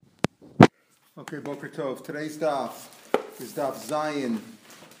Okay, Boker Tov. Today's daf is daf Zayin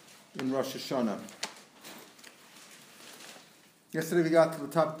in Rosh Hashanah. Yesterday we got to the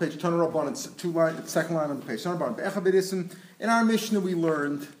top of the page. Tana Rabban, it's second line on the page. Tana Rabban. In our Mishnah we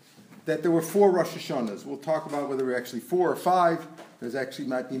learned that there were 4 Rosh Hashanahs. We'll talk about whether there were actually 4 or 5. There's actually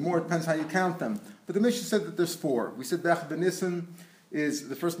might be more. It depends how you count them. But the Mishnah said that there's 4. We said Bechad B'Nissen is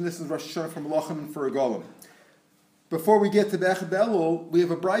the first Nissen is Rosh Hashanah for Malachim and for a Golem. Before we get to Bechad B'Elul, we have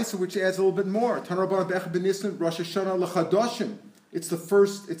a brisa which adds a little bit more. Tana Rabban Bechad B'Nissen Rosh Hashanah L'Chadoshim. It's the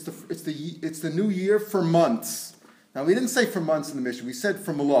first. It's the new year for months. Now we didn't say for months in the Mishnah. We said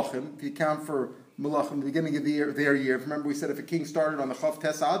for Malachim. If you count for Malachim, the beginning of their year. Remember, we said if a king started on the Chav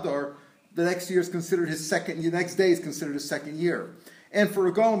Tes Adar, the next year is considered his second. The next day is considered his second year. And for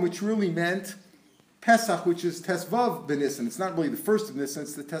a Golem, which really meant Pesach, which is Tesvav B'Nissen. It's not really the first of Nissen.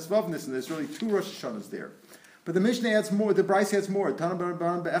 It's the Tesvav Nissen. There's really 2 Rosh Hashanahs there. But the Mishnah adds more, the Bryce adds more. Tana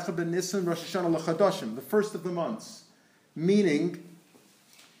Rabban Bechad B'Nissen Rosh Hashanah L'Chadoshim, the first of the months. Meaning,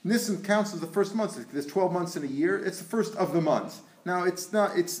 Nissen counts as the first month. There's 12 months in a year. It's the first of the months. Now, he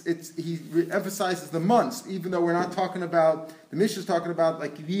emphasizes the months, even though we're not talking about, the Mishnah is talking about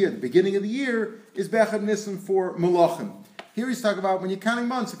like the year, the beginning of the year is Bechad Nissen for Malachim. Here he's talking about when you're counting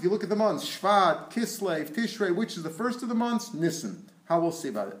months, if you look at the months, Shvat, Kislev, Tishrei, which is the first of the months? Nissen. How we'll see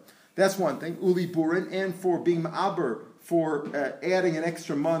about it. That's one thing. Uli Burin, and for being Ma'aber, for adding an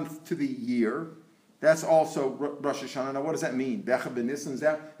extra month to the year. That's also Rosh Hashanah. Now, what does that mean? Bechad B'Nissen,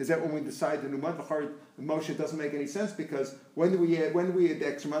 is that when we decide the new month? Moshe doesn't make any sense because when do we add the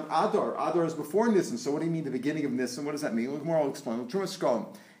extra month? Adar. Adar is before Nissen. So what do you mean the beginning of Nissen? What does that mean? I'll explain. And for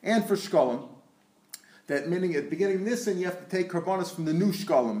Shkolim, that meaning at the beginning of Nissen you have to take karbanos from the new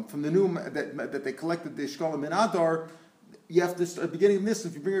Shkolim, from the new that they collected the Shkolim in Adar. You have to, at the beginning of Nissen,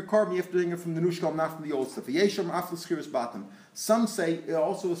 if you bring a carbon, you have to bring it from the new Shkolim, not from the old stuff. Some say it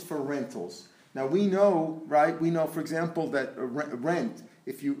also is for rentals. Now we know, right? We know, for example, that rent.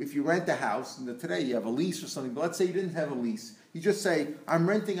 If you rent a house, and today you have a lease or something. But let's say you didn't have a lease. You just say, "I'm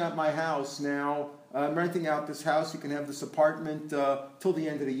renting out my house now. I'm renting out this house. You can have this apartment till the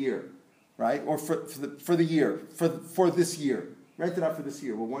end of the year, right? Or for the year for this year. Rent it out for this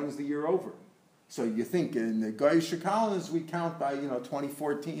year. Well, when is the year over? So you think in the Goyish Shekalas we count by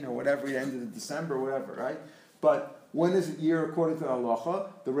 2014 or whatever, the end of December or whatever, right? But when is it year according to the halacha?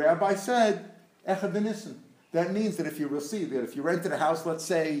 The rabbi said Echad B'Nissen. That means that if you rented a house, let's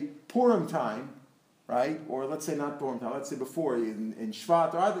say Purim time, right? Or let's say not Purim time, let's say before in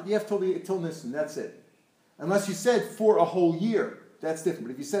Shvat, or you have till Nissen. That's it. Unless you said for a whole year, that's different.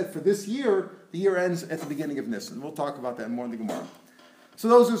 But if you said for this year, the year ends at the beginning of Nissen. We'll talk about that more in the Gemara.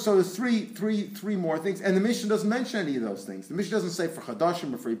 So there's three more things, and the Mishnah doesn't mention any of those things. The Mishnah doesn't say for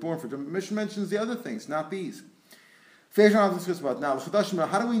Chadashim or for Yiburim. The Mishnah mentions the other things, not these. Now,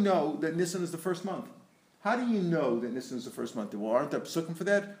 how do we know that Nisan is the first month? How do you know that Nisan is the first month? Well, aren't there psukim for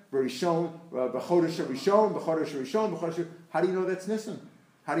that? Rishon, b'chodesh Rishon, b'chodesh Rishon, b'chodesh. How do you know that's Nisan?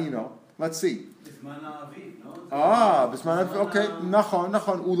 How do you know? Let's see. Bisman Aviv, no? Bisman Aviv. Okay, nachon.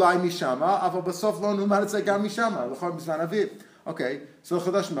 Ulai mishama, aval basof lo numan etzay gam mishama. L'chon Bisman Aviv. Okay, so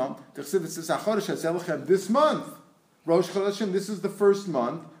Chadash Mam, this month, Rosh Chodashim, this is the first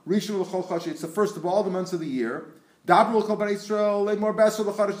month. Rishon l'chol Chodesh, it's the first of all the months of the year. Dabru l'chol Bnei Yisrael, le'mor b'asar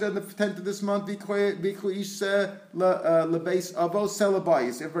l'chodesh, the 10th of this month, v'ikhu ish lebeis avo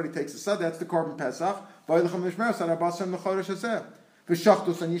selabayis. Everybody takes a sad, that's the Korban Pesach. V'aylechem mishmer, sad abasam l'chodesh hazeh.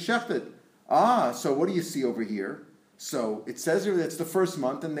 V'shachtos, and you shechted. So what do you see over here? So it says here that's the first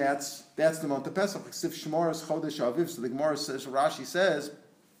month, and that's the month of Pesach. So the Gemara says, Rashi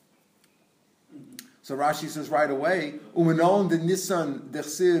says right away, Umenon the Nisan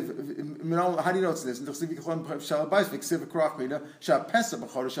dechsiv. How do you know it's Nisan?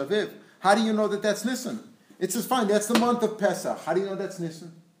 How do you know that that's Nisan? It says fine, that's the month of Pesach. How do you know that's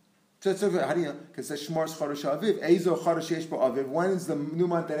Nisan? How do you know? Because it says Shmor's Chodesh Aviv. Ezo Chodesh Yesh Bo Aviv. When is the new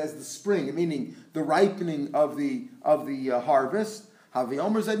month that has the spring, meaning the ripening of the harvest? Havi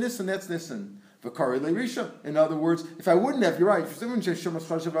Omer Zed Nisan. That's Nisan. V'Kari Le'Risha. In other words, if I wouldn't have, you're right. If someone says Shmor's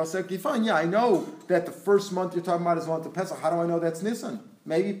Chodesh Aviv, fine. Yeah, I know that the first month you're talking about is the month of Pesach. How do I know that's Nisan?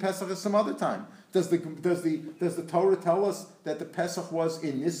 Maybe Pesach is some other time. Does the Torah tell us that the Pesach was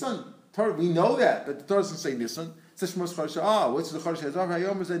in Nisan? We know that, but the Torah doesn't say Nisan. What's the Chodesh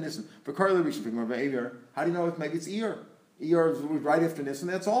Hayom is Nisan? For Karli Rishon, how do you know maybe it's Iyar? Iyar is right after Nisan.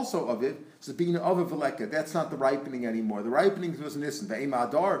 That's also of it. So being of a Veleka, that's not the ripening anymore. The ripening was Nisan. Ve'im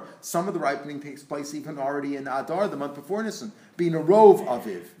Adar. Some of the ripening takes place even already in Adar, the month before Nisan. Being a Rov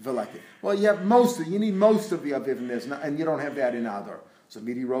Aviv Veleka. Well, you need most of the Aviv in Nisan, and you don't have that in Adar. So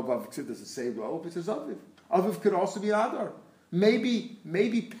Midi Rov Aviv does it say Rov? It says Aviv. Aviv could also be Adar. Maybe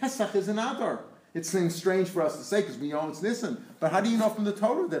Pesach is an Adar. It seems strange for us to say because we know it's Nisan. But how do you know from the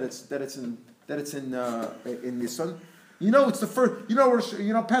Torah that it's in Nisan? You know it's the first.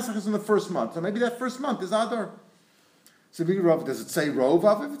 Pesach is in the first month, so maybe that first month is Adar. So does it say Rov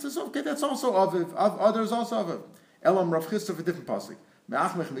Aviv? It says okay, that's also Aviv. Adar is also Aviv. Elam Rav Chisda for different pasuk.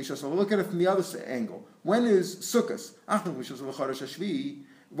 So we'll look at it from the other angle. When is Sukkot?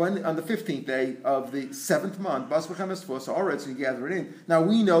 When on the 15th day of the 7th month, so you gather it in. Now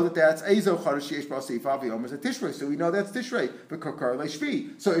we know that's Ezo Chodesh Yesh B'Asif Avi Omer Tishrei, so we know that's Tishrei. V'Kokar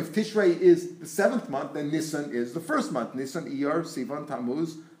Leishvi. So if Tishrei is the 7th month, then Nisan is the first month. Nisan, Iyar, Sivan,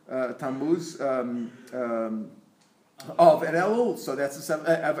 Tammuz, Av and Elul. So that's the 7th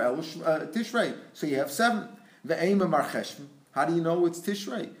of Elul Tishrei. So you have 7. The aim of Marcheshvan. How do you know it's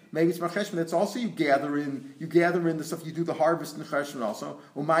Tishrei? Maybe it's Marcheshvan. That's also you gather in the stuff. You do the harvest in Cheshvan also.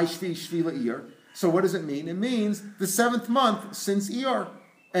 Umay Shvi Shvila Iyar. So what does it mean? It means the 7th month since Iyar.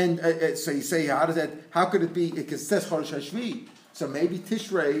 And so you say, how could it be? Because it says Chodesh HaShvi. So maybe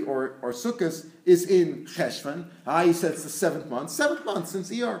Tishrei or Sukkot is in Cheshvan. He said it's the 7th month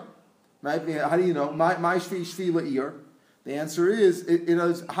since Iyar. Maybe, how do you know? My Shvi Shvila Iyar. The answer is,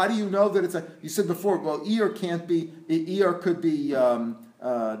 how do you know that it's you said before, well, Iyar can't be, Iyar could be,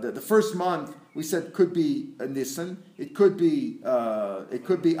 the first month, we said could be Nisan, it could be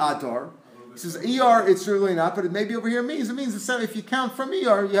Adar. He says, Iyar, it's really not, but maybe over here it means if you count from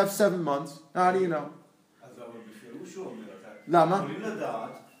Iyar, you have 7 months. How do you know? למה?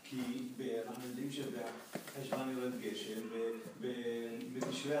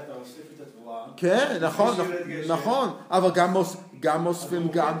 כן, נכון, אבל גם אוספים,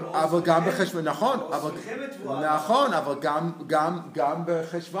 אבל גם בחשבון, נכון, אבל גם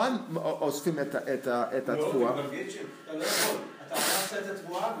בחשבון אוספים את התבואה.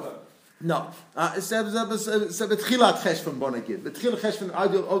 לא, זה בתחילת חשבון, בוא נגיד, בתחילת חשבון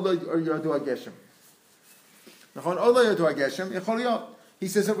עוד לא ידוע גשם. נכון, עוד לא ידוע גשם, יכול להיות. He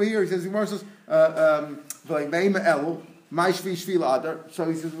says over here, he says, like, Me'ema Elul, Mai Shvi Shvil Adar. So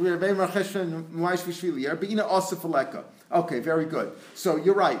he says, we're Me'ema Cheshvan, Mai Shvi Shvil Yer, Be'ina Osif Aleka. Okay, very good. So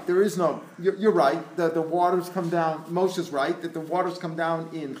you're right, you're right, that the waters come down, Moshe's right, that the waters come down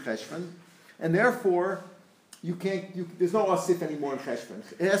in Cheshvan, and therefore, there's no Osif anymore in Cheshvan.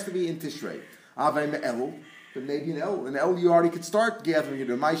 It has to be in Tishrei. Avei Me'elul. But maybe in El you already could start gathering it.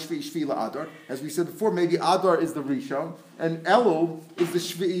 My Shvila Adar, as we said before, maybe Adar is the Rishon, and Elul is the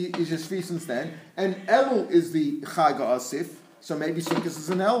Shvi since then, and Elul is the Chaga Asif. So maybe Sukkot is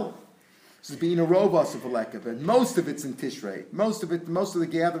an Elul. This is being a Rov Asif Aleka, but most of it's in Tishrei. Most of the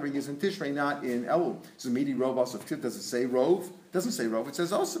gathering is in Tishrei, not in Elul. So maybe Rov Asif. Does it say Rov? It doesn't say Rov. It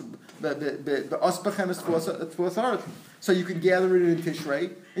says Asif. The Asbachem is Tfuas. So you can gather it in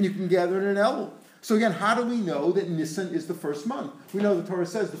Tishrei, and you can gather it in Elul. So again, how do we know that Nisan is the first month? We know the Torah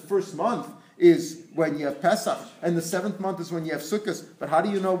says the first month is when you have Pesach, and the 7th month is when you have Sukkot. But how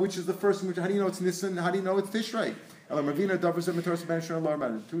do you know which is the first? How do you know it's Nisan? How do you know it's Tishrei? The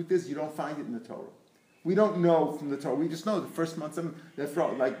truth is, you don't find it in the Torah. We don't know from the Torah. We just know the first month.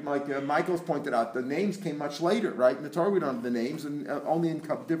 Like Michael's pointed out, the names came much later, right? In the Torah, we don't have the names, and only in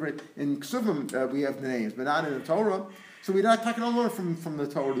Ksuvim we have the names, but not in the Torah. So we're not talking only from the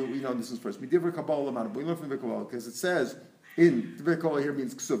Torah that we know this is first. We learn from the Kabbalah because it says in the Kabbalah here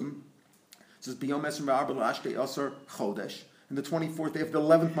means Ksuvim. It says Biyom Esrim V'Arba L'Ashtei Asar Chodesh, and the 24th day of the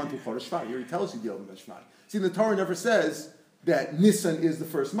 11th month of Chodesh Shvat. Here he tells you the 11th Shvat. See, the Torah never says that Nisan is the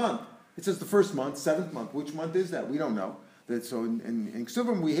first month. It says the first month, 7th month. Which month is that? We don't know. So in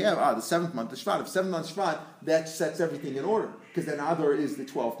Ksuvim we have the 7th month, the Shvat. If 7th month Shvat, that sets everything in order because then Adar is the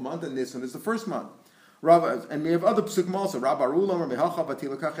 12th month and Nisan is the first month. And we have other psukim also. Rabbi Arula, Rabbi Hacha,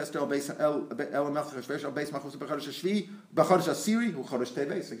 Batilakach, Esther, El Melech Cheshvesh, El Beis Machus, Bechodesh Hashvi, Bechodesh Asiri, who Chodesh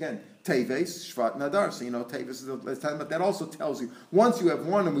Teves. Again, Teves, Shvat, Nadar. So Teves is the time, but that also tells you once you have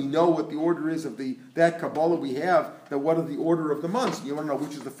one, and we know what the order is of that Kabbalah we have. That what are the order of the months? You want to know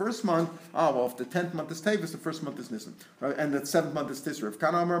which is the first month? Well, if the 10th month is Teves, the first month is Nisan, right? And the 7th month is Tisra. If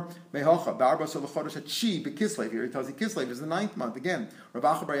Kanamer Mehacha, Barba Sol Chodesh Hachi, Bekislev. Here he tells you Kislev is the 9th month. Again, Rabbi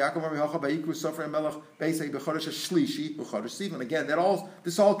Acha Bar Yaakov Mehacha Bayikru Sofer Melech. Again,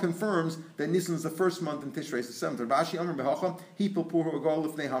 this all confirms that Nisan is the first month and Tishrei is the 7th. Rashi Amar Behacha, Hipul Pur Hagol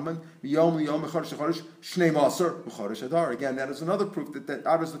Lifnei Haman, Yom Yom Chodesh Chodesh Shnei Maser Chodesh Adar. Again, that is another proof that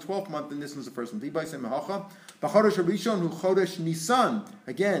Adar is the 12th month and Nisan is the first month. Dibai Say Mehacha, B'Chodesh Rishon Hu Chodesh Nisan.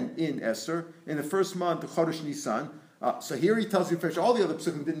 Again, in Esther, in the first month, Chodesh Nisan. So here he tells you, all the other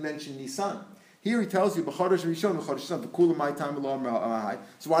psukim didn't mention Nisan. Here he tells you, B'Chodesh Rishon, B'Chodesh Nisan, V'Kula My Time Alom Mahai.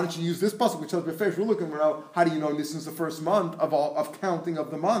 So why don't you use this pasuk which tells B'Fesh? We're looking now. How do you know Nisan is the first month of counting of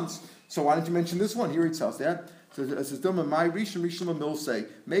the months? So why don't you mention this one? Here he tells that So it says, my Rishon, Rishon Milsei.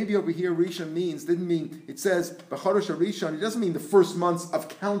 Maybe over here Rishon didn't mean, it says, B'chodesh Rishon, it doesn't mean the first months of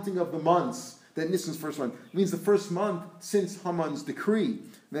counting of the months, that Nissan's first month. It means the first month since Haman's decree.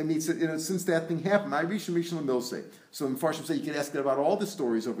 That means, since that thing happened, my Rishon, Rishon Milsei. So in Farshim say, you can ask it about all the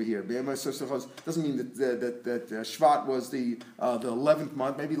stories over here. Doesn't mean that Shvat was the 11th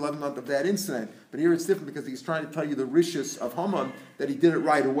month, maybe 11th month of that incident. But here it's different because he's trying to tell you the rishus of Haman, that he did it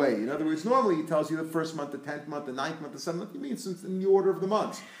right away. In other words, normally he tells you the first month, the 10th month, the 9th month, the 7th month. He means in the order of the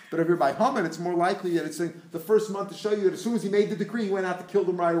months. But if you're by Haman, it's more likely that it's saying the first month to show you that as soon as he made the decree, he went out to kill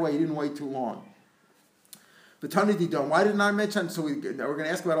them right away. He didn't wait too long. But Tani Didon, why didn't I mention? So we're going to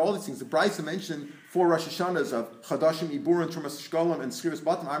ask about all these things. The Brisa mentioned 4 Rosh Hashanahs of Chadashim, Iburim, Trumas Shkolim, and Schiras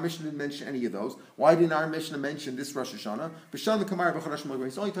Batim. Our mission didn't mention any of those. Why didn't our mission mention this Rosh Hashanah? B'Shan Kamar b'Chadashim.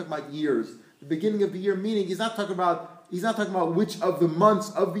 He's only talking about years, the beginning of the year. Meaning, he's not talking about which of the months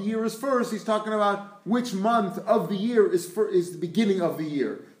of the year is first. He's talking about which month of the year is the beginning of the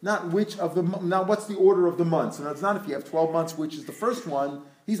year, not which of the. Now, what's the order of the months? And it's not if you have 12 months, which is the first one.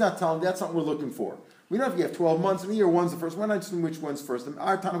 He's not telling. That's not what we're looking for. We know if you have 12 months in the year, one's the first. We're not just which one's first.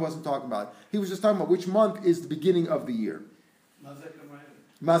 Our Tana wasn't talking about it. He was just talking about which month is the beginning of the year.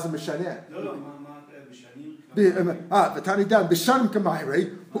 Maza Mishaneh. V'tani dan b'shanim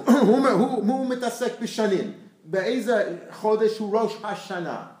kamayre. Hu mitasek b'shanim. Be'eza chodesh hu rosh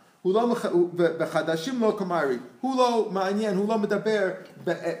hashana. Hu lo b'chadashim lo kamayre. Hu lo ma'anyen. Hu lo medaber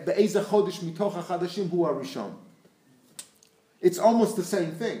be'eza chodesh mitoch hachadashim hu harishon. It's almost the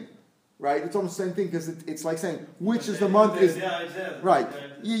same thing. Right, it's almost the same thing because it's like saying which is the month is right.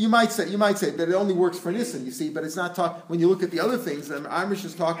 You might say that it only works for Nisan, you see, but it's not when you look at the other things. Amish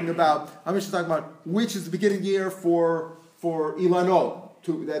is talking about which is the beginning of the year for Ilano.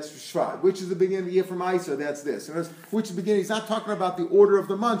 That's Shvat. Which is the beginning of the year for Ma'aser? That's this. And which is the beginning? He's not talking about the order of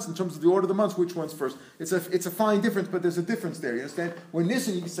the months in terms of the order of the months. Which one's first? It's a fine difference, but there's a difference there. You understand? When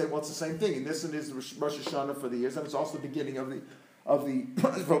Nisan, you can say, well, it's the same thing. And Nisan is Rosh Hashanah for the years, and it's also the beginning of the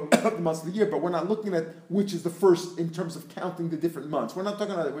months of the year, but we're not looking at which is the first in terms of counting the different months. We're not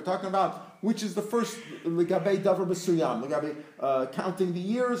talking about that. We're talking about which is the first l'gabei davar b'suyam, l'gabei counting the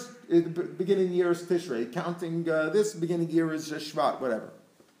years. The beginning of the year is Tishrei. Counting this beginning of the year is Shvat, whatever.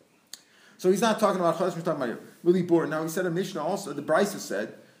 So he's not talking about Chodesh. We're talking about here. Really boring. Now he said a Mishnah also. The Brisa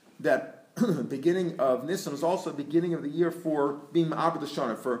said that beginning of Nisan is also the beginning of the year for being Ma'aber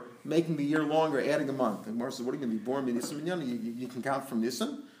Shana, for making the year longer, adding a month. And Gemara says, what are you going to be born in Nisan? You can count from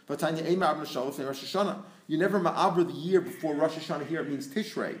Nisan. But Tanya, Rosh Hashanah. You never Ma'aber the year before Rosh Hashanah here. It means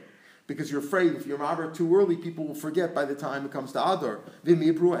Tishrei. Because you're afraid if you're Ma'aber too early, people will forget by the time it comes to Adar. But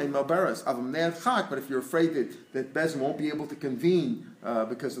if you're afraid that Bez won't be able to convene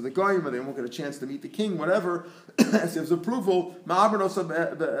because of the Goyim, or they won't get a chance to meet the king, whatever, as his approval, after Rosh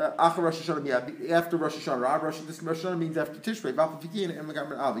Hashanah. This Rosh Hashanah means after Tishrei.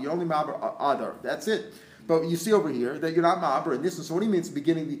 You only Ma'aber Adar. That's it. But you see over here that you're not Ma'aber in Nisan. So what do you mean it's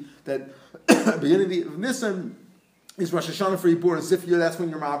beginning of Nisan? Is Rosh Hashanah for Yibur as if that's when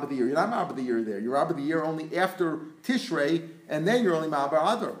you're Ma'aber the year. You're not Ma'aber the year there. You're Ma'aber the year only after Tishrei, and then you're only Ma'aber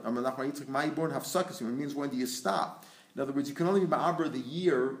Adar. It means when do you stop? In other words, you can only be Ma'aber the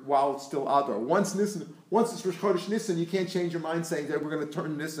year while it's still Adar. Once it's Rosh Chodesh Nisan, you can't change your mind saying that we're going to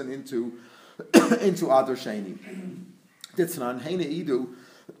turn Nisan into Adar Sheni. Ditznan Heina Idu.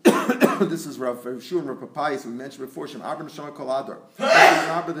 This is Rav Shua and Rav Papayas we mentioned before. Shem Abra Neshama Kol Adar.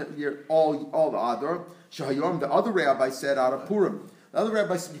 Abra the year all the Adar. Shahayom, the other rabbi said out of Purim. The other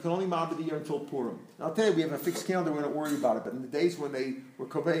rabbi said you can only Ma'aber the year until Purim. Now I'll tell you, we have a fixed calendar. We're not worried about it. But in the days when they were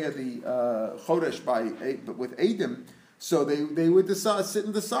Koveya the Chodesh with Eidim, so they would sit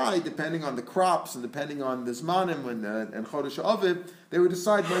and decide depending on the crops and depending on the Zmanim and Chodesh Aviv. They would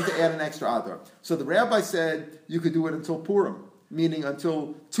decide when to add an extra Adar. So the rabbi said you could do it until Purim. Meaning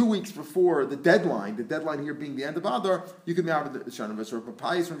until 2 weeks before the deadline here being the end of Adar, you can be Ma'aber the Shana. Or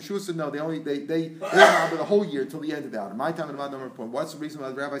Papayas from Shua said no, they Ma'aber the whole year until the end of the Adar. My time in the Adar Purim. What's the reason why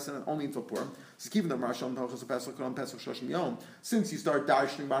the rabbi said only until Purim? Since you start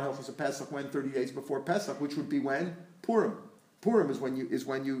darshaning about Hilchos Pesach when 30 days before Pesach, which would be when Purim. Purim is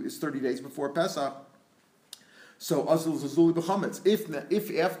 30 days before Pesach. So Azul Zazuli B'chametz. If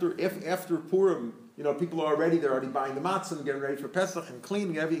after Purim, people are they're already buying the matzah and getting ready for Pesach and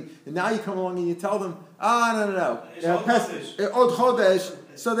cleaning everything. And now you come along and you tell them, no. Od Chodesh,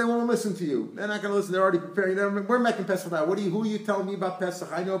 so they won't listen to you. They're not going to listen. They're already preparing. We're making Pesach now. Who are you telling me about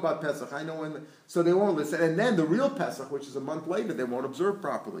Pesach? I know about Pesach. I know when. So they won't listen. And then the real Pesach, which is a month later, they won't observe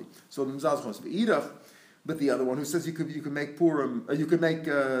properly. So the Mizaz Chos V'idach, But the other one who says you can make Purim, you can make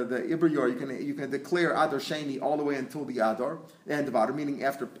the Iber Yor, you can declare Adar Sheni all the way until the Adar, the end of Adar, meaning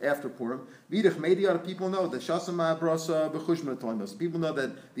after Purim. Vidich Media, people know that Shasama Brasa Bechushman Toimos. People know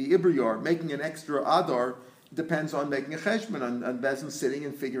that the Iber Yor, making an extra Adar, depends on making a cheshbon, on Bezin sitting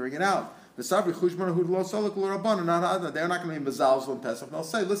and figuring it out. The Sabri Chushman who lo solek lo rabban, they're not going to be mezalzel on Pesach. And they'll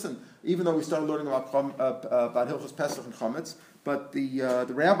say, listen, even though we started learning about Hilchos Pesach and Chametz, but the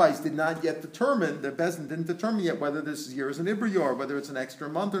rabbis did not yet determine, the Bezin didn't determine yet whether this year is an Iber Yor, whether it's an extra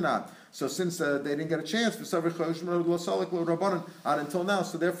month or not. So since they didn't get a chance, the Sabri Chushman lo solek lo rabban until now,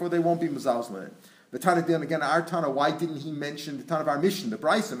 so therefore they won't be mezalzel in it. The Tana then again, our Tana, why didn't he mention the Tana of our mission? The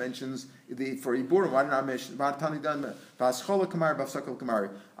Brisa mentions for Iburim. Why didn't our mission? Our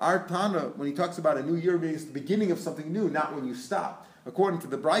Tana, when he talks about a new year, means the beginning of something new, not when you stop. According to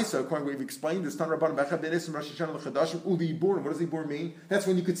the Brisa, according to what we've explained, this Tana Rabban Becha Ben Isim Rosh Hashanah L'Chadashim Uli Iburim. What does Iburim mean? That's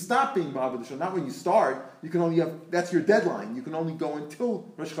when you could stop being Ma'abed Hashem, not when you start. You can only have, that's your deadline. You can only go until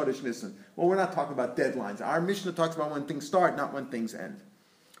Rosh Chodesh Nisan. Well, we're not talking about deadlines. Our Mishnah talks about when things start, not when things end.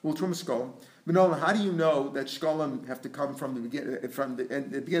 Well, Minola, how do you know that shkolim have to come from the beginning? From the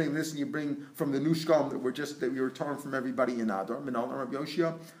beginning of this, and you bring from the new shkolim that we return from everybody in Adar. Minola, Rabbi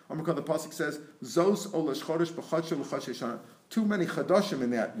Yoshia, the pasuk says, "Zos olas chodesh b'chodesh l'chodesh shana." Too many chadashim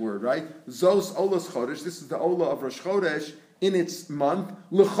in that word, right? Zos olas chodesh. This is the ola of Rosh Chodesh in its month,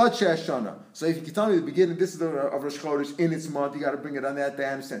 l'chodesh shana. So if you can tell me the beginning, this is the of Rosh Chodesh in its month, you got to bring it on that. They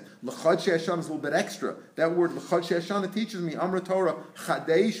understand. L'chodesh shana is a little bit extra. That word l'chodesh shana teaches me Amra Torah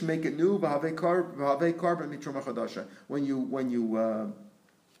chadesh, make it new. V'havei karban mitruma chadasha. When you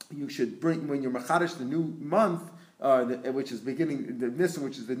should bring, when you're machadish the new month, which is beginning the Nisan,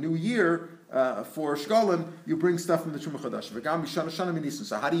 which is the new year for Shkolim, you bring stuff from the Truma Chadash.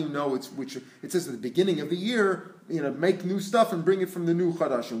 So how do you know it's which? It says at the beginning of the year, make new stuff and bring it from the new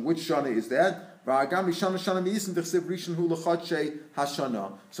Chadash. And which Shana is that?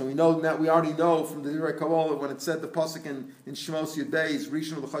 So we know that we already know from the Direi Kabbalah when it said the pasuk in Shemos Yud Beis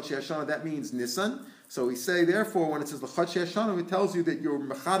Rishon L'Chadshei Hashana, that means Nisan. So we say therefore when it says L'Chadshei Hashana, it tells you that you're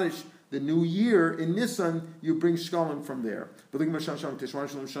machadish the new year in Nisan, you bring shkolim from there. But later on, the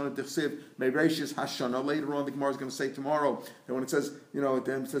Gemara is going to say tomorrow that when it says,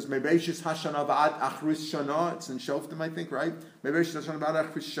 it says Mebeishis Hashana V'ad Achris Shana. It's in Shoftim, I think, right? Mebeishis Hashana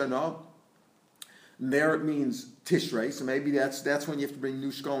V'ad Achris Shana. And there it means Tishrei, so maybe that's when you have to bring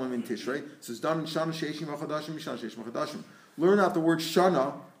new shkolim in Tishrei. It says Don and Shana Sheishim Achadashim Mishana Sheishim Achadashim. Learn out the word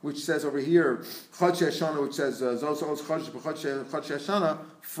Shana, which says over here Chodshei Shana, which says Zos Chodshei Shana,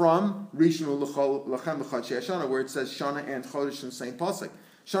 from Rishon Lachem Chodshei Shana, where it says Shana and Chodesh in the same pasuk.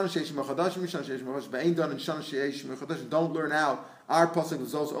 Shana Sheishim Achadashim Mishana Sheishim Achadashim. Ve'ein Don and Shana Sheishim Achadashim. Don't learn out our pasuk of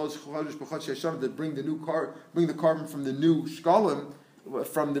Zos Chodshei Shana that bring the carbon from the new shkolim.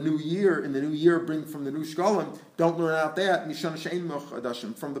 From the new year, in the new year, bring from the new shkolim. Don't learn out that Mishana Shein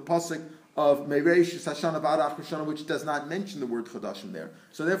Chadashim from the pasuk of Mereish Hashana V'ad Achris, which does not mention the word Chadashim there.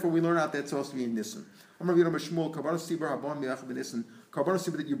 So therefore, we learn out that's supposed to be in Nisan. Karbanos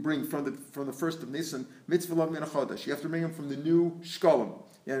Sibur that you bring from the first of Nisan, mitzvah lav min chodesh. You have to bring them from the new shkolim.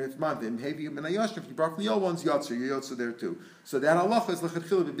 If you brought from the old ones, yotzer, you're yotzer there too. So that halacha is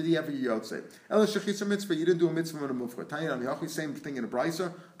lechatchila b'bidi ever yotzer. Ela shechitza mitzvah, you didn't do a mitzvah with a mufra. Tanya Yachli, same thing in a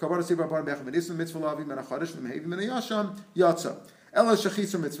brayser. Karbanos Sibur Rabban Be'echad Nisan, mitzvah lav min chodesh, v'mehevi min yasham yotzer. Ela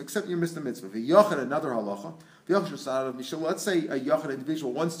shechitza mitzvah, except you missed the mitzvah. V'yachad, another halacha. Let's say a yachad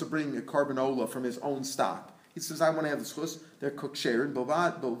individual wants to bring a carbanola from his own stock. He says, I want to have the schus. They're cooked shared.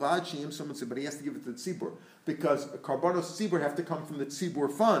 Bilvad shiyim. Someone said, but he has to give it to the tzibur because karbanos tzibur have to come from the tzibur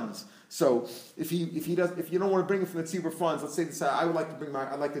funds. So if you don't want to bring it from the tzibur funds, let's say this, I'd like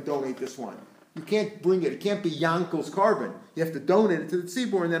to donate this one. You can't bring it. It can't be Yankel's carbon. You have to donate it to the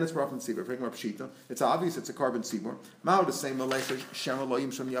tzibur, and then it's brought from the tzibur. Bring up shita. It's obvious it's a carbon tzibur. Mao the same.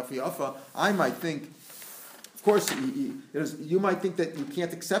 I might think. Of course, you might think that you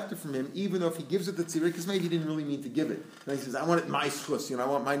can't accept it from him, even though if he gives it to tzibur, because maybe he didn't really mean to give it. And he says, I want it my schus, I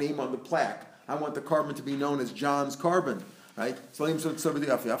want my name on the plaque. I want the carbon to be known as John's carbon. Right? So they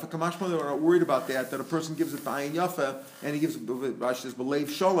are worried about that a person gives it to Ayin Yafa, and he gives it, Rashi says, B'leiv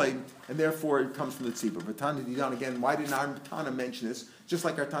Sholem, and therefore it comes from the tzibur. But Tana Didan, again, why didn't our Tana mention this? Just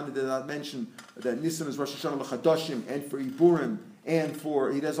like our Tana did not mention that Nisan is Rosh Hashanah L'Chadashim, and for Iburim, and for,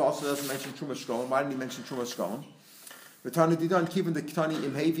 he also doesn't mention Truma Shkolim. Why didn't he mention Truma Shkolim?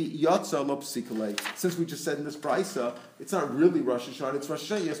 Since we just said in this brisa, it's not really Rosh Hashanah, it's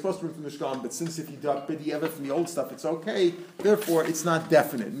Rosh Hashanah, you're supposed to bring from the Shkolim, but since if you got b'di'evet from the old stuff, it's okay, therefore it's not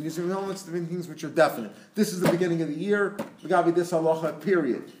definite. And you say, it's the things which are definite. This is the beginning of the year, we got to be this halacha,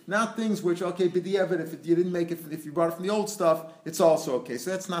 period. Not things which, okay, b'di'evet, if you didn't make it, if you brought it from the old stuff, it's also okay.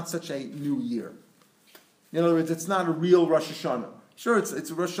 So that's not such a new year. In other words, it's not a real Rosh Hashanah. Sure, it's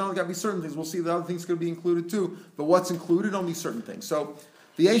a Rosh Hashanah, got to be certain things. We'll see the other things could be included too, but what's included? Only certain things. So,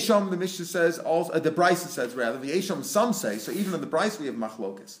 the Esham, the Mishnah says, also, the Brisa says rather, the Esham, some say, so even in the Brisa we have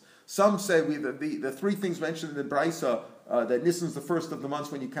Machlokas. Some say the three things mentioned in the Brisa, that Nisan's the first of the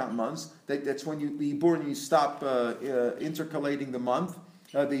months when you count months, that's when you born and you stop intercalating the month,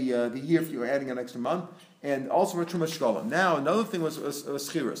 the year if you're adding an extra month, and also for Truma Shkolim. Now, another thing was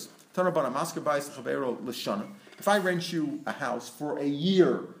Schiras. If I rent you a house for a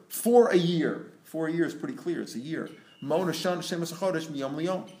year, 4 years is pretty clear, it's a year.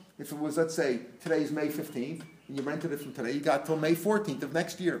 If it was, let's say, today's May 15th, and you rented it from today, you got till May 14th of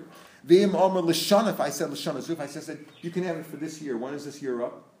next year. If I said L'shana Zuf, I said, you can have it for this year. When is this year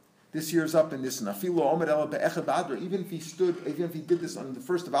up? This year's up in Nisan. Even if he did this on the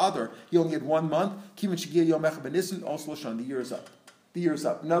first of Adar, he only had 1 month. Also the year is up. The year's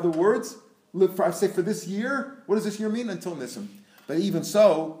up. In other words, I say for this year, what does this year mean? Until Nisan. But even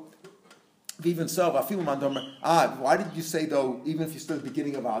so, why did you say though, even if you stood at the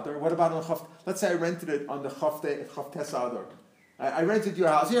beginning of Adar? What about on Chav? Let's say I rented it on the Chav Tes Adar. I rented your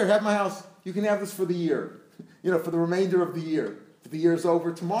house. Here, have my house. You can have this for the year. For the remainder of the year. The year's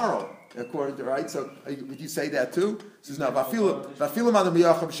over tomorrow, according to, right? So, would you say that too? Says no. Remember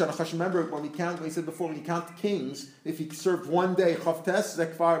when we said before, when you count the kings, if he served 1 day, Chavtes,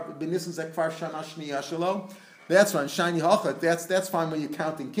 Zekvar, Benissen, Zekvar, Shana, Shniya, Shalom, that's fine. Shiny Hachat, that's fine when you're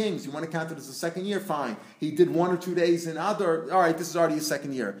counting kings. You want to count it as a second year, fine. He did 1 or 2 days in Adar, all right, this is already a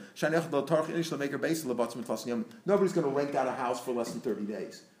second year. Nobody's going to rent out a house for less than 30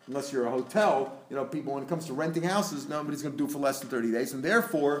 days. Unless you're a hotel, people, when it comes to renting houses, nobody's going to do it for less than 30 days. And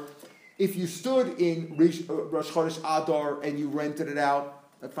therefore, if you stood in Rosh Chodesh Adar and you rented it out,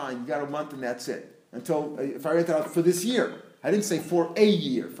 fine, you got a month and that's it. Until, if I rent it out for this year, I didn't say for a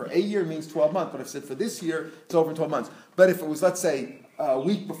year. For a year means 12 months, but if I said for this year, it's over in 12 months. But if it was, let's say, a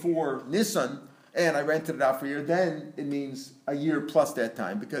week before Nisan, and I rented it out for a year, then it means a year plus that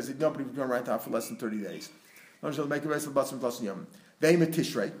time, because nobody was going to rent it out for less than 30 days.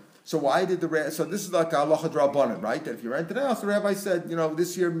 Tishrei. So why did so this is like a halacha drabanan, right? That if you rented a house, the rabbi said,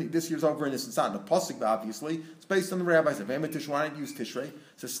 this year's over in this. It's not in the pasuk, obviously. It's based on the rabbi said, Tishrei, why not use Tishrei?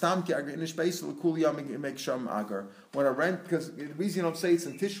 So stam ki agar inish beis l'kuli yom make sham agar. When I rent, because the reason you don't say it's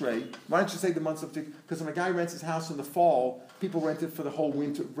in Tishrei, why don't you say the months of Tishrei? Because when a guy rents his house in the fall, people rent it for the whole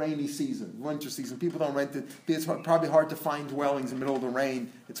winter season. People don't rent it. It's probably hard to find dwellings in the middle of the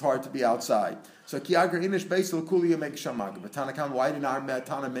rain. It's hard to be outside. So ki agar inish beis l'kuli yom make sham agar. But Tanakam, why didn't our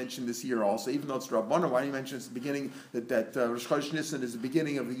Tana mention this year also? Even though it's Rabbana, why do you mention it's the beginning that Rosh Chodesh Nisan is the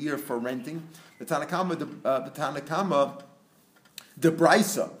beginning of the year for renting? The Tanakama, the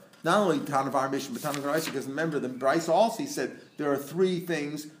Brisa, not only Tana of our mission, but Tana of our Brisa, because remember, the Brisa also said there are 3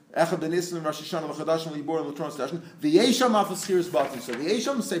 things. Echad b'Nisan, Rosh Hashanah, l'Chadash, l'Yibor, l'Tron, l'Stashin. The Yesham after Schiras Batim. So the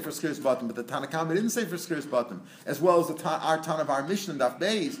Yesham say for Schiras Batim, but the Tanakama didn't say for Schiras Batim. As well as our Tana of our mission, Daf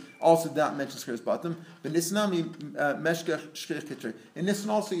Beis, also did not mention Schiras Batim. But Nisanami, Meshkech, Shchich, Kitcher. In Nisan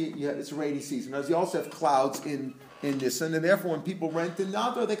also, it's a rainy season. As you also have clouds in Nisan, and therefore when people rent in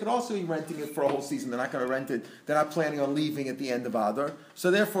Adar, they could also be renting it for a whole season. They're not going to rent it. They're not planning on leaving at the end of Adar.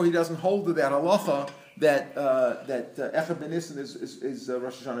 So therefore, he doesn't hold to that halacha that Echad ben Nisan is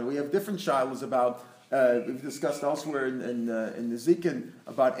Rosh Hashanah. We have different shilas about. We've discussed elsewhere in the Zikin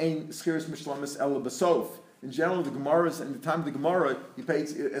about Ein Schiras Mishlamis Ela Basof. In general, the Gemaras, in the time of the Gemara, you pay,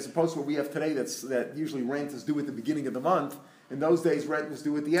 as opposed to what we have today, that usually rent is due at the beginning of the month. In those days, rent was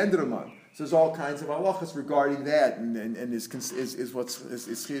due at the end of the month. So there's all kinds of halachas regarding that, and is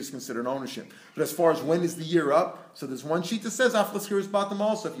considered ownership. But as far as when is the year up, so there's one sheet that says aflas Schiras Batim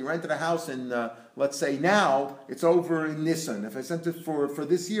also. If you rented a house in, let's say now, it's over in Nisan. If I sent it for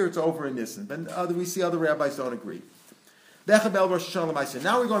this year, it's over in Nisan. But we see other rabbis don't agree. Now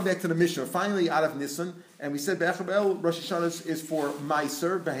we're going back to the Mishnah. Finally, out of Nisan, and we said Be'echabel Rosh Hashanah is for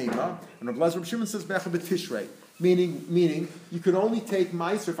Meiser Behema, and Rav Lezer Shimon says Be'echabel Tishrei. Meaning, you can only take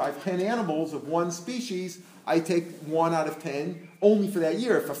Meiser. If I have 10 animals of one species, I take 1 out of 10 only for that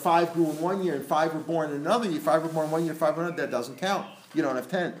year. If a 5 grew in 1 year and 5 were born in another year, 5 were born in 1 year, 5 were in another, that doesn't count. You don't have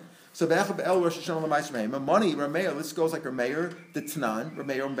 10. So Be'echabel Rosh Hashanah L'Meiser Behema. Money, Rameir, this goes like Rameir, the Tanan,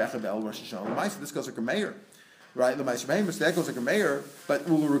 Rameir and Be'echabel Rosh Hashanah L'Meiser. This goes like Rameir. Right, the Ma'aser Behemoth, that goes like a mayor. But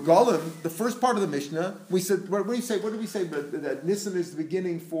Regalim, the first part of the Mishnah, we said, what did we say? That Nisan is the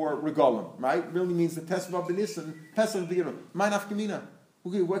beginning for Regalim, right? It really means the Tesvav of Nisan, Pesach is the beginning. Ma'anaf Kamina.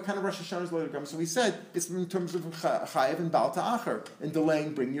 Okay, what kind of Rosh Hashanah is later come? So we said it's in terms of Chayev and Baal Ta'achar, and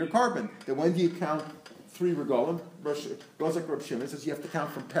delaying bringing your carbon. That when do you count 3 Regalim? Goes like Reb Shimon says you have to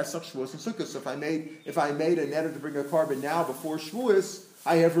count from Pesach, Shavuos, and Sukkot. So if I made a netter to bring a carbon now before Shavuos,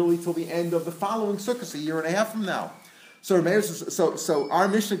 I have really till the end of the following Sukkot, a year and a half from now. So our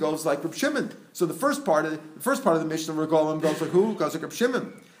Mishnah goes like Reb Shimon. So the first part of the Mishnah, Regalim, goes like who? Goes like Reb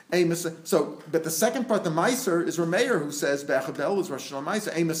Shimon. So, but the second part, the Meiser, is Rameir, who says Be'achadel is Rosh Hashanah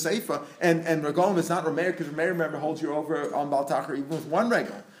Meiser, Amos Seifa, and Regalim is not Rameir, because Rameir, remember, holds you over on Baal Tachar even with one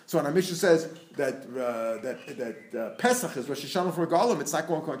regal. So when our Mishnah says that Pesach is Rosh Hashanah for Regalim, it's not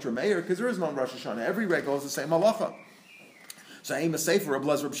going to Rameir, because there is no Rosh Hashanah. Every regal is the same halacha. So Amos Seifa, Reb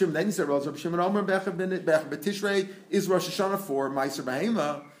Lezer, Reb Shimon. Then he said, Reb Shimon Omer Be'achad B'Tishrei is Rosh Hashanah for Meiser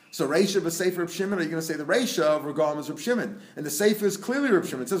Behema. So Reisha b'Sefer Reb Shimon, are you going to say the Reisha of Regalim is Reb Shimon? And the Sefer is clearly Reb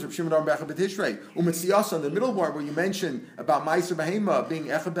Shimon. It says Reb Shimon Omer Be'achad B'Tishrei. U'Mitziyasa, in the middle part where you mention about Meiser Behema being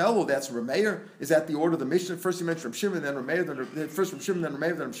Echad Be'elu, that's Rameir. Is that the order of the Mishnah? First you mention Reb Shimon, then Rameir, then first Reb Shimon, then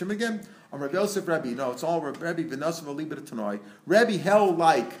Rameir, then Reb Shimon again. On Reb Yosef Rebbe, no, it's all Rebbe B'Nasav Alibet Tanoi. Rebbe held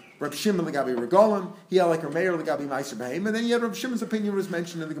like Reb Shimon Legabi Regalim, he had like Rameir Legabi Meiser Behema, and then you had Reb Shimon's opinion was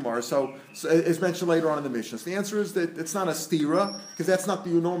mentioned in the Gemara, so it's mentioned later on in the Mishnah. So the answer is that it's not a stira, because that's not the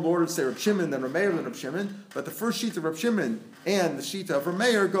normal order to say Reb Shimon, then Rameir, then Reb Shimon, but the first sheet of Reb Shimon and the sheet of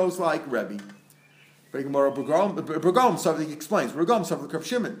Rameir goes like Rebbe. Regalim, so he explains, Regalim, so Reb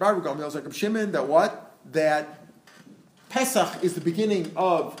Shimon, by Regalim, he goes like Reb Shimon, that what? That Pesach is the beginning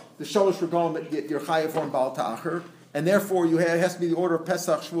of the Shalosh Regalim that you're chayav on Baal Ta'achar, and therefore it has to be the order of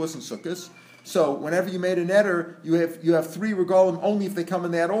Pesach, Shavuos, and Sukkos. So whenever you made an eder, you have three regalim only if they come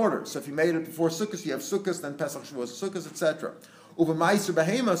in that order. So if you made it before Sukkos, you have Sukkos, then Pesach, Shavuos, Sukkos, etc. Uva Meiser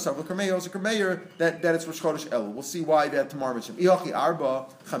Behema, Savla Kermeir, Ozer Kermeir, that it's Rosh Chodesh Elul. We'll see why that tomorrow. Iyochi Arba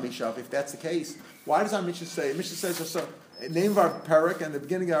Chamishav. If that's the case, why does our Mishnah say? Mishnah says so. Name of our parak and the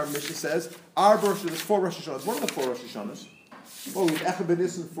beginning of our Mishnah says Arba Rosh. There's 4 Rosh Hashanahs. What are the 4 Rosh Hashanahs? Well, we have Echad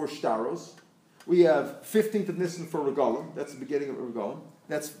B'Nissen for Shtaros. We have 15th of Nisan for Regalim. That's the beginning of Regalim.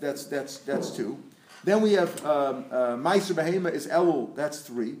 That's 2. Then we have Meiser Behema is Elul. That's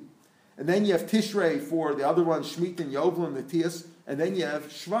 3. And then you have Tishrei for the other one, Shemitah and Yovel and Matthias. And then you have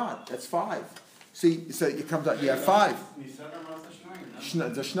Shvat. That's 5. See, so it comes out. You have 5. The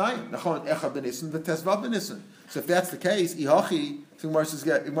Shnayim. Nachon Echad B'Nissen, the Tesvav B'Nissen. So if that's the case, Ihachi.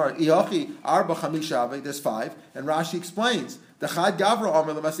 Ihachi Arba Chamishav. There's 5. And Rashi explains. The Chad Gavra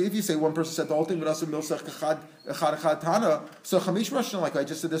Amar Lamasi. If you say one person said the whole thing, but also Milsach Chad Tana, so Chamish Rosh like I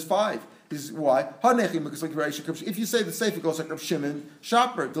just said, there's 5. Is why? Because like if you say the Sefer goes like Reb Shimon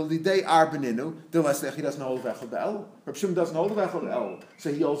Shaper, the Lidei Arbeninu, the less he doesn't hold Echad Be'el. Reb Shimon doesn't hold Echad Be'el,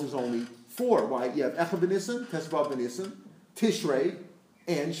 so he holds his only 4. Why? You have Echad B'Nissen, Tesvav B'Nissen, Tishrei,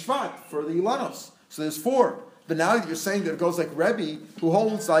 and Shvat for the Ilanos. So there's 4. But now you're saying that it goes like Rebbe, who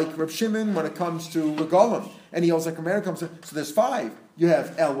holds like Reb Shimon when it comes to Regalim, and he holds like Rameir comes to. So there's 5. You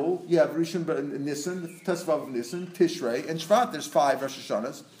have Elul, you have Rishon Nissen, Tesvav Nissen, Tishrei, and Shvat. There's 5 Rosh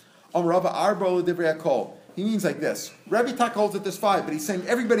Hashanahs. Rava Arbo Divrei Hakol. He means like this. Rebbe Tak holds that there's 5, but he's saying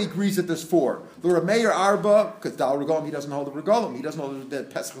everybody agrees that there's 4. The Rameir Arba, because Dal Regalim, he doesn't hold the Regalim. He doesn't hold the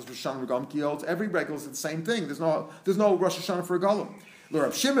Pesach Rosh Hashanah Regalim. He holds every regal is the same thing. There's no Rosh Hashanah for Regalim.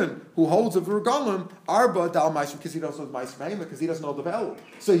 Reb Shimon, who holds of the Regalim, Arba Dal Meiser, because he doesn't know the Meiser Behema, because he doesn't know the Be'el.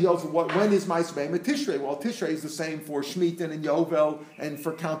 So he holds when is Meiser Behema? Tishrei. Well, Tishrei is the same for Shemitah and Yovel and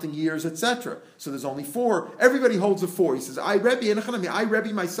for counting years, etc. So there's only 4. Everybody holds a 4. He says, I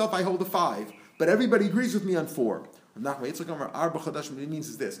Rebbe myself, I hold a 5. But everybody agrees with me on 4. What he means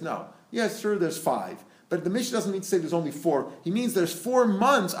is this. No. Yes, sure, there's 5. But the Mishnah doesn't mean to say there's only 4. He means there's 4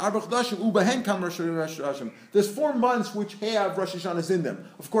 months, there's 4 months which have Rosh Hashanahs in them.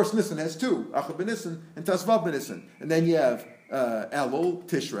 Of course, Nisan has 2, Echad B'Nissen and Tesvav B'Nissen. And then you have Elul,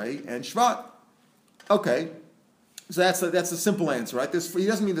 Tishrei, and Shvat. Okay. So that's a simple answer, right? He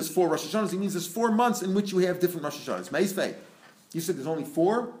doesn't mean there's 4 Rosh Hashanahs, he means there's 4 months in which you have different Rosh Hashanahs. Meisvei. You said there's only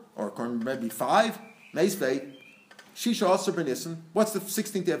 4, or maybe 5. Meisvei. Shisha Asar B'Nissen. What's the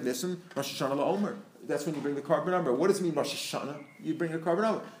 16th day of Nisan? Rosh Hashanah LaOmer. That's when you bring the carbon number. What does it mean Rosh Hashanah? You bring a carbon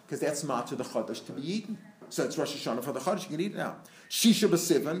number. Because that's matzah the Chodesh to be eaten. So it's Rosh Hashanah for the Chodesh. You can eat it now. Shisha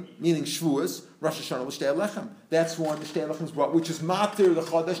B'Sivan, meaning Shavuos, Rosh Hashanah l'shtei lechem. That's when the shtei lechem is brought, which is matir the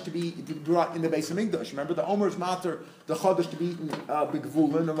Chodesh to be brought in the Beis Hamikdash. Remember, the Omer is matir the Chodesh to be eaten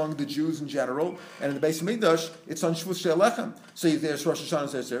b'gvulin among the Jews in general, and in the Beis Hamikdash it's on Shavuos shtei lechem. So there's Rosh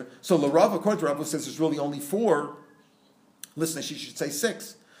Hashanah there's there. So L'Rav, according to Rav, who says there's really only 4. Listen, she should say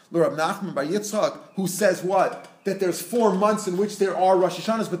 6. L'Rav Nachman Bar Yitzchak, who says what? That there's 4 months in which there are Rosh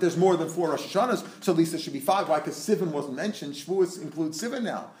Hashanahs, but there's more than 4 Rosh Hashanahs, so at least there should be 5. Why? Because Sivan wasn't mentioned. Shavuos includes Sivan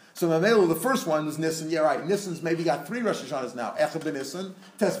now. So Mamelu, the first one was Nisan. Yeah, right. Nisan's maybe got 3 Rosh Hashanahs now. Echad B'Nissen,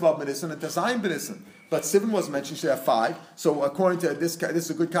 Tesvav B'Nissen, and Tesayim B'Nissen. But Sivan wasn't mentioned. You should have 5. So according to this is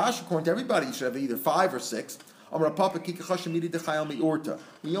a good kash. According to everybody, you should have either 5 or 6. We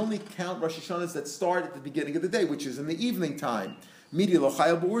only count Rosh Hashanahs that start at the beginning of the day, which is in the evening time. Midi lo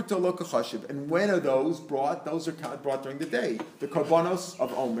chayil b'urta lo kachashiv. And when are those brought? Those are brought during the day. The karbanos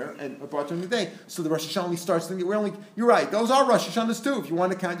of Omer and are brought during the day. So the Rosh Hashanah only starts. You're right. Those are Rosh Hashanahs too. If you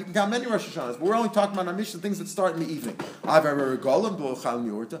want to count, you can count many Rosh Hashanahs. But we're only talking about our Mishnah, things that start in the evening. What about regalim?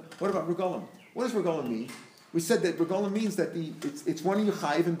 What does regalim mean? We said that regalim means that it's when you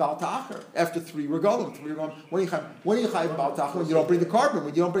chayiv in Baal Ta'achar after three regalim. When you chayiv in Baal Ta'achar, when you don't bring the carbon,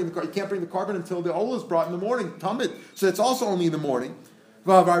 you can't bring the carbon until the olah is brought in the morning. Tamid. So it's also only in the morning.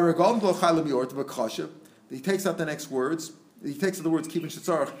 He takes out the next words. He takes out the words kibun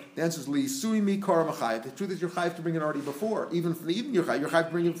shetzarach. The answer is li sui mi kara machayiv. The truth is you're chayiv to bring it already before, even from the evening you're chayiv to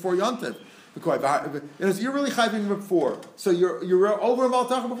bring it before Yontiv. You're really chayving before, so you're over about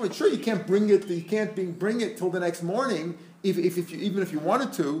talking before. Sure, you can't bring it. You can't bring it till the next morning, even if you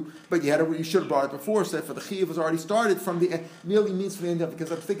wanted to. But you should have brought it before. So for the chiyuv was already started from the merely means from the end of, because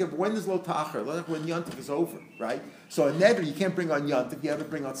I'm thinking of when is lo tacher, when Yontif is over, right? So a neder you can't bring on Yontif. You have to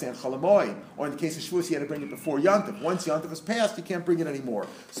bring on San Chalamoy, or in the case of Shavuos you had to bring it before Yontif. Once Yontif is passed, you can't bring it anymore.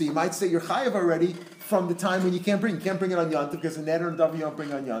 So you might say you're chayav already from the time when you can't bring. You can't bring it on Yontif because a neder and davar you don't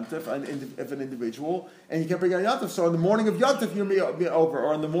bring on Yontif of an individual, and you can't bring it on Yontif. So in the morning of Yontif you'll be over,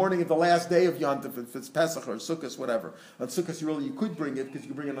 or in the morning of the last day of Yontif, if it's Pesach or Sukkot, whatever. On Sukkot you could bring it because you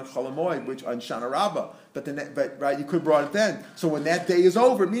could bring it on Chalamoy, which on Shana Rabbah, but right you could brought it then. So when that day is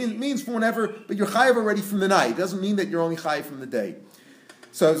over, it means for whenever, but you're chayav already from the night. It doesn't mean that you're only chayav from the day.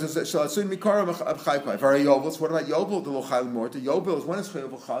 So what about Yovel? The Lochayil Morta. Yovel is when it's Chayil.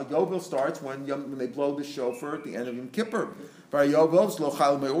 Yovel starts when they blow the shofar at the end of Yom Kippur. Yovel is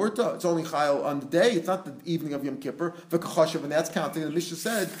Lochayil Meorta. It's only Chayil on the day. It's not the evening of Yom Kippur. V'kachashav, and that's counting. The Mishnah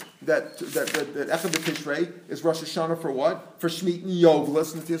said that Echad B'Tishrei is Rosh Hashanah for what? For Shemitah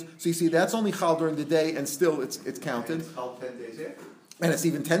Yovelis. So you see, that's only Chayil during the day, and still it's counted. It's Chayil 10 days after. And it's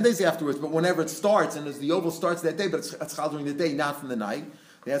even 10 days afterwards, but whenever it starts, and as the Yovel starts that day, but it's Chayil during the day, not from the night.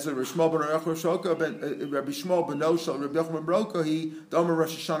 The answer is Rabbi Shmuel ben Noshel, Rabbi Yochanan ben Broka, he Domer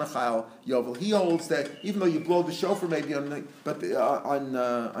Rosh Hashanah Chayil Yovel. He holds that even though you blow the shofar maybe on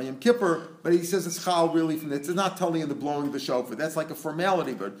Yom Kippur, but he says it's Chayil really from it's not totally in the blowing of the shofar. That's like a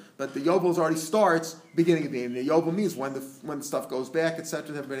formality, but the Yovel already starts beginning of the evening. The Yovel means when the stuff goes back,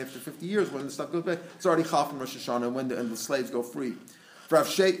 etc. After 50 years, when the stuff goes back, it's already Chayil from Rosh Hashanah, and the slaves go free. So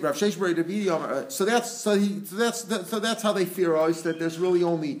that's how they theorize that there's really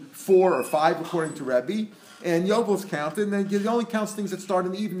only 4 or 5 according to Rebbe, and Yovel's counted, and then he only counts things that start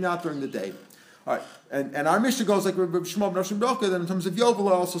in the evening, not during the day. All right, and our Mishnah goes like Rabbi Shmuel ben Broka, that in terms of Yovel,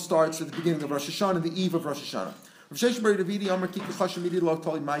 it also starts at the beginning of Rosh Hashanah, the eve of Rosh Hashanah.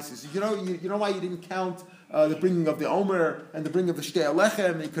 You know why you didn't count the bringing of the Omer and the bringing of the Shtei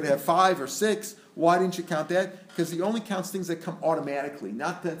Alechem? You could have 5 or 6. Why didn't you count that? Because he only counts things that come automatically,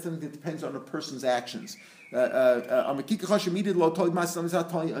 not that something that depends on a person's actions. On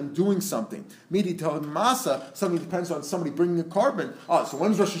doing something. Something depends on somebody bringing a carbon. So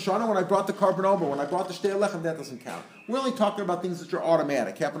when's Rosh Hashanah? When I brought the carbon over. When I brought the Shtei Alechem, that doesn't count. We're only talking about things that are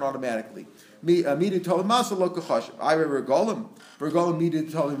automatic, happen automatically. Regalim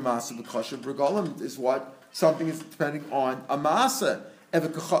is what? Something is depending on a masa. And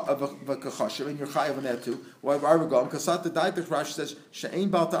you're chayav on that too. Why regalim? Because the Daitach Rashi says she'ein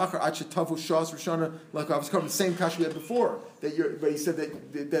bal ta'achar ad shetavu shas rishona. Like I was covering the same kasha we had before. But he said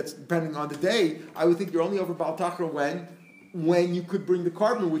that's depending on the day. I would think you're only over bal ta'achar when you could bring the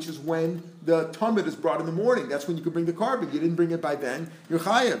carbon, which is when the tamid is brought in the morning. That's when you could bring the carbon. You didn't bring it by then. You're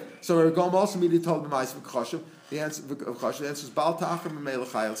chayav. So regalim also immediately told b'ma'is v'kachashav. The answer is Baal Ta'achar Memela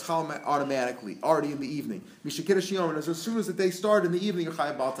Chayil. It's Chayil automatically, already in the evening. Mishakiddush Yom, as soon as the day started in the evening, you're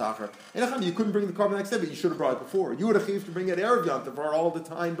Chayil Baal Ta'achar. And you couldn't bring the carbon the next day, but you should have brought it before. You would have chayv to bring it Erev Yontif or all the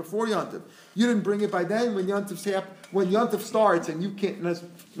time before Yontif. You didn't bring it by then when Yontif starts, and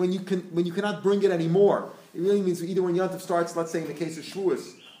when you cannot bring it anymore. It really means either when Yontif starts, let's say in the case of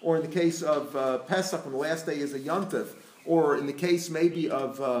Shavuos, or in the case of Pesach, when the last day is a Yontif, or in the case maybe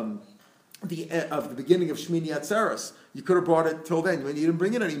of the beginning of Shmini Atzeres. You could have brought it till then. When you didn't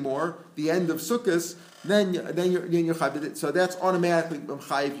bring it anymore, the end of Sukkot, then you're chayav. So that's automatically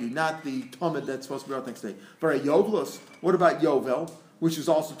chayav you, not the Talmud that's supposed to be brought next day. But Yovelos, what about Yovel? Which is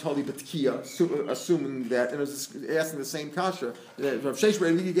also totally Batkiya, assuming that, and it was asking the same kasha. Rav Sheish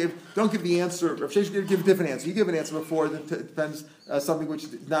don't give the answer. Rav Sheish give a different answer. You give an answer before that depends something which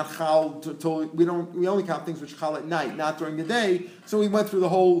is not chal. We only count things which chal at night, not during the day. So we went through the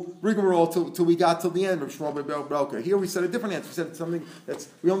whole rigmarole till we got till the end of Shmuel ben Broka. Here we said a different answer. We said something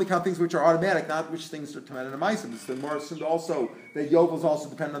we only count things which are automatic, not which things are dependent on the ma'aser. It's the more assumed also that Yovel is also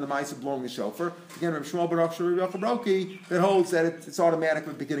dependent on the ma'aser blowing the shofar. Again, Rav Shmuel ben Broka that holds that it's automatic at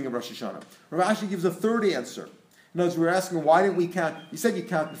the beginning of Rosh Hashanah. Rav Ashi gives a third answer. In other words, we were asking, why didn't we count? You said you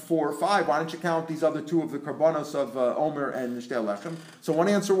counted 4 or 5. Why didn't you count these other 2 of the karbanos of Omer and Nishtei Lechem? So one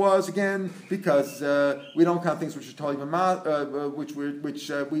answer was, again, because we don't count things which are totally only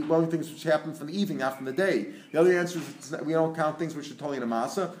things which happen from the evening, not from the day. The other answer is we don't count things which are totally in a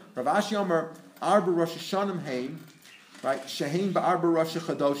masa. Rav Ashi Omer, Arba Rosh Hashanah Hain, right? Shehein ba'arba Rosh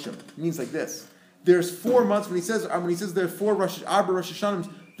Chadoshim. It means like this. There's 4 months when he says there's 4 Arba Rosh Hashanahs.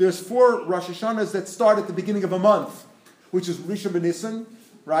 There's 4 Rosh Hashanahs that start at the beginning of a month, which is Rishon B'Nisan,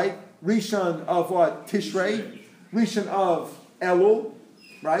 right? Rishon of what? Tishrei, Rishon of Elul,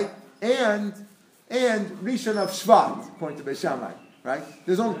 right? And Rishon of Shvat, according to Beis Shammai, right?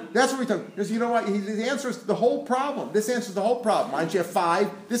 That's what we're talking. Because you know what? He answers the whole problem. This answers the whole problem. Why don't you have 5?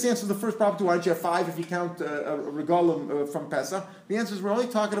 This answers the first problem too. Why don't you have 5 if you count Regalim from Pesach? The answer is we're only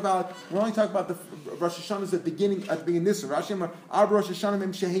talking about the Rosh Hashanahs at the beginning of Nisan. Rashi Amar Arba Rosh Hashanah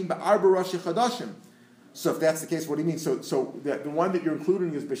Mem Shehein ba'Arba Rosh Chodashim. So if that's the case, what do you mean? So the one that you're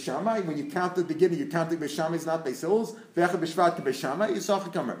including is Beis Shammai. When you count the beginning, you're counting Beis Shammai is not Beis Hillel's. Ve'echa b'Shvat to Beis Shammai.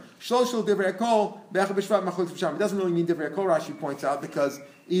 Yisach Kamer. Shloshel Divrei Kol. Ve'echa b'Shvat machlokes Beis Shammai. It doesn't really mean Divrei Kol. Rashi points out because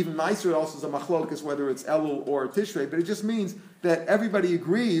even Meiser also is a machlokes whether it's Elul or Tishrei. But it just means that everybody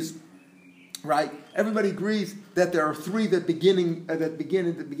agrees. Right, everybody agrees that there are 3 the 3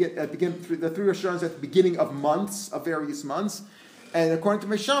 Rosh Hashanahs at the beginning of months, of various months, and according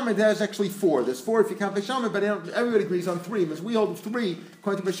to Beis Shammai, there's actually 4. There's 4 if you count Beis Shammai, but everybody agrees on 3. As we hold 3,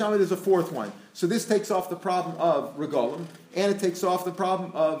 according to Beis Shammai, there's a 4th one. So this takes off the problem of Regalim, and it takes off the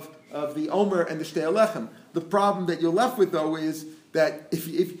problem of the Omer and the Shtei Alechem. The problem that you're left with, though, is that if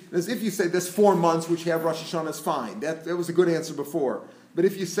you say there's 4 months which have Rosh Hashanah, is fine. That was a good answer before. But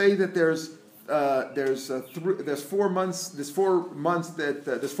if you say that there's 4 months. There's 4 months that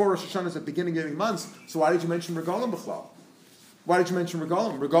there's 4 Rosh Hashanahs at beginning months. So why did you mention Regalim B'chlal? Why did you mention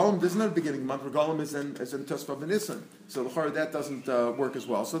Regalim? Regalim isn't at the beginning of the month. Regalim is in Tosfot B'Nisan. So that doesn't work as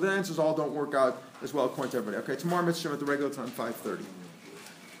well. So the answers all don't work out as well according to everybody. Okay, tomorrow Mitzvah at the regular time 5:30.